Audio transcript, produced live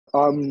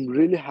I'm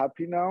really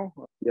happy now.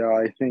 Yeah,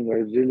 I think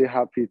I'm really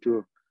happy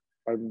to.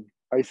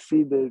 I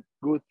see the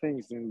good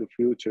things in the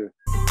future.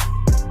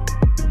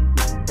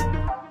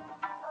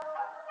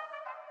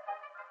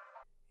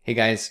 Hey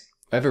guys,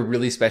 I have a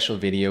really special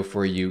video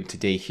for you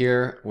today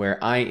here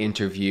where I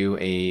interview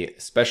a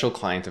special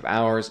client of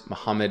ours,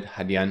 Mohamad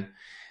Hadian.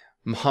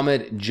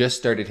 Mohamad just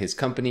started his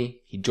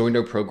company. He joined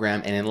our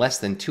program, and in less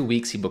than 2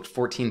 weeks, he booked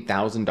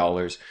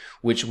 $14,000,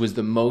 which was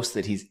the most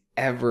that he's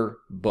ever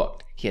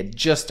booked. He had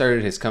just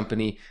started his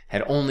company,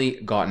 had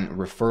only gotten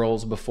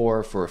referrals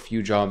before for a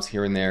few jobs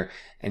here and there,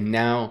 and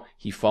now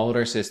he followed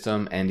our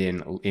system and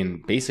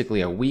in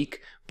basically a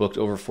week booked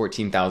over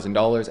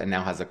 $14,000 and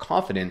now has the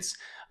confidence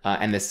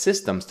and the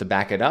systems to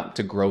back it up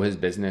to grow his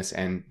business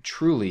and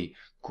truly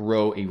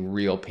grow a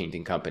real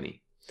painting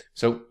company.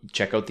 So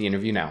check out the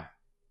interview now.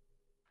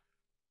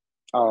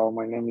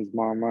 My name is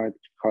Mohamad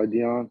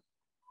Hadian,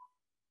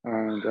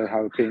 and I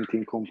have a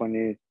painting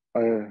company.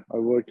 I'm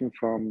working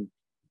from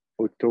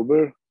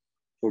October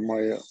for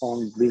my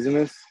own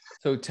business.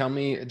 So tell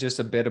me just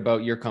a bit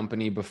about your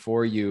company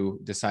before you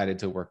decided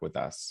to work with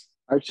us.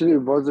 Actually,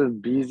 it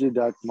wasn't busy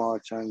that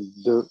much, and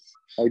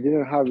I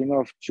didn't have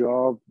enough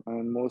job,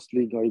 and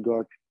mostly I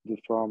got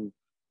from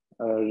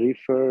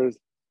refers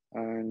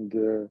and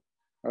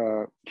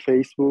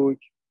Facebook,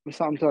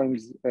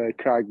 sometimes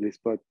Craigslist,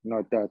 but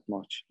not that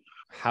much.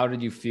 How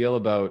did you feel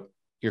about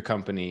your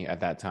company at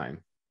that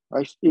time?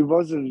 Actually, it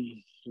wasn't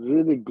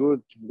really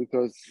good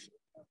because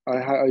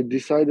I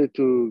decided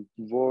to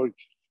work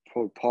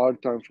for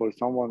part time for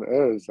someone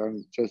else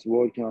and just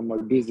working on my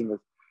business.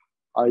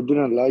 I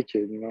didn't like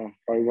it,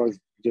 I was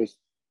just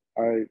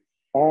I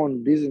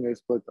own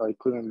business, but I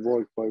couldn't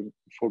work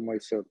for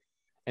myself.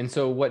 And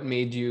so what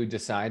made you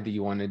decide that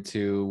you wanted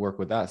to work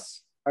with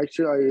us?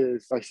 Actually,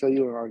 I saw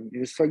you on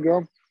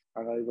Instagram,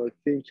 and I was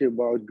thinking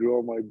about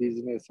grow my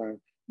business and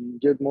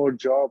get more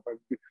job and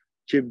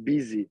keep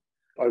busy.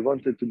 I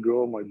wanted to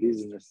grow my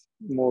business,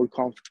 more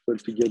comfortable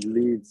to get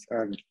leads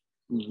and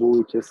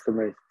book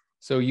estimate.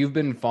 So you've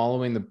been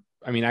following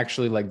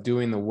actually like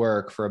doing the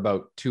work for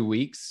about 2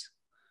 weeks.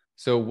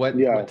 So what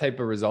Yeah, type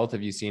of result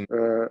have you seen?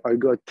 I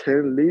got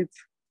 10 leads.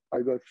 I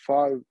got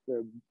five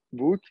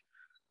book,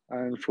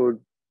 and for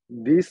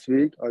this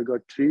week I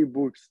got three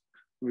books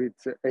with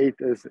eight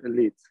as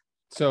leads.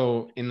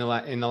 So in the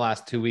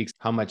last 2 weeks,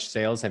 how much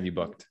sales have you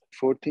booked?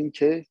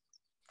 14K.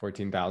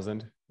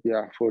 14,000.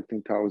 Yeah,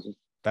 14,000.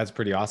 That's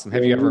pretty awesome.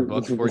 Have you ever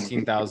booked Yeah.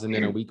 14,000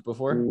 in a week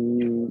before?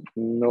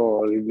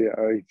 No, really,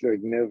 I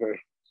like never.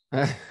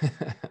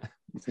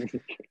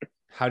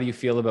 How do you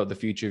feel about the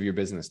future of your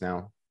business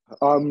now?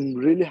 I'm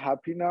really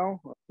happy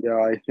now. Yeah,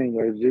 I think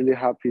I'm really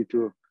happy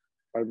to.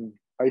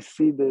 I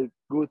see the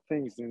good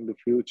things in the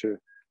future.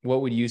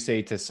 What would you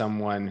say to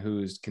someone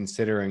who's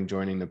considering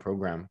joining the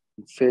program?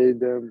 Say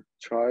them,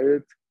 try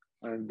it,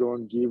 and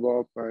don't give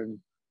up. And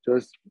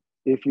just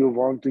if you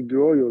want to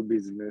grow your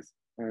business,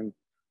 and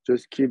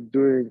just keep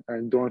doing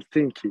and don't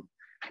think it,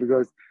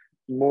 because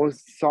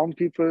some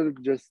people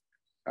just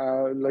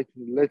like,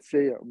 let's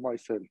say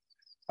myself,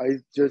 I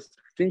just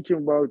thinking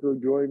about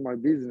growing my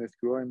business,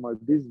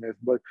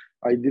 but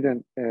I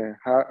didn't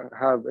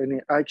have any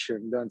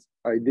action. Then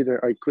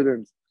I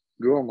couldn't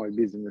grow my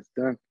business.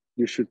 Then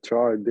you should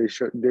try.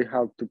 They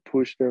have to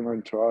push them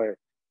and try,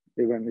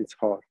 even it's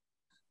hard.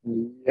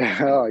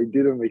 Yeah, I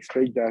didn't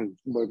expect that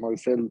by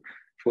myself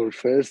for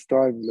first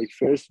time, like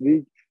first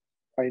week.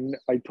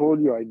 I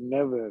told you I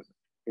never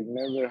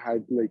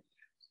had like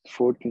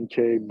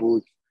 14K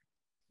boots.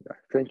 Yeah,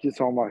 thank you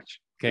so much.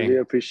 Really Okay.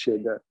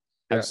 appreciate that.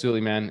 Yeah,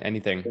 Absolutely, man.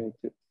 Anything. thank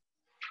you.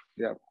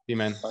 Yeah, See you,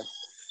 man. bye.